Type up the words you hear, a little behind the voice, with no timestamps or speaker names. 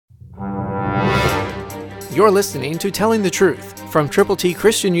You're listening to Telling the Truth from Triple T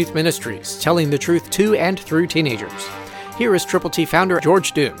Christian Youth Ministries, telling the truth to and through teenagers. Here is Triple T founder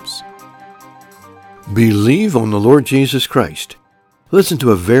George Dooms. Believe on the Lord Jesus Christ. Listen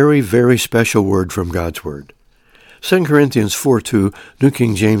to a very, very special word from God's Word. 2 Corinthians 4:2, New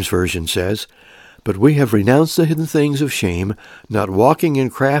King James Version says, "But we have renounced the hidden things of shame, not walking in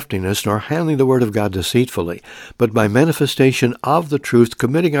craftiness, nor handling the word of God deceitfully, but by manifestation of the truth,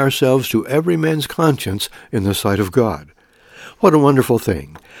 committing ourselves to every man's conscience in the sight of God." What a wonderful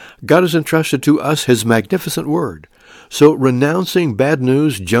thing. God has entrusted to us His magnificent Word. So renouncing bad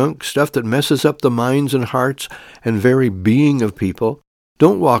news, junk, stuff that messes up the minds and hearts and very being of people,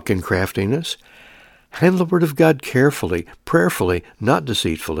 don't walk in craftiness. Handle the Word of God carefully, prayerfully, not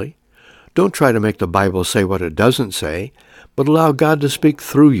deceitfully. Don't try to make the Bible say what it doesn't say, but allow God to speak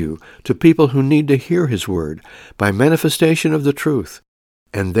through you to people who need to hear His Word by manifestation of the truth.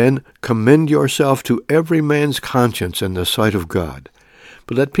 And then commend yourself to every man's conscience in the sight of God.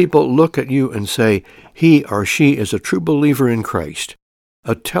 But let people look at you and say, he or she is a true believer in Christ,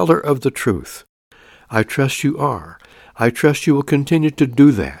 a teller of the truth. I trust you are. I trust you will continue to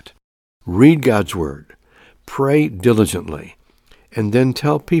do that. Read God's Word. Pray diligently. And then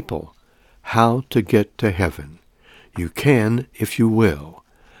tell people how to get to heaven. You can if you will.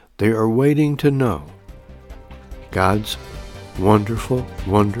 They are waiting to know God's wonderful,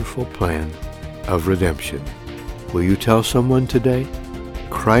 wonderful plan of redemption. Will you tell someone today?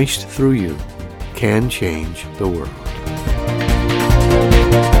 Christ through you can change the world.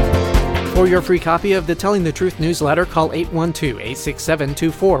 For your free copy of the Telling the Truth newsletter, call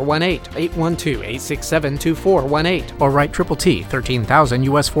 812-867-2418, 812-867-2418, or write Triple T, 13,000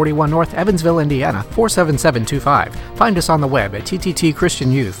 U.S. 41 North, Evansville, Indiana, 47725. Find us on the web at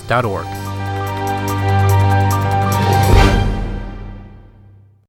tttchristianyouth.org.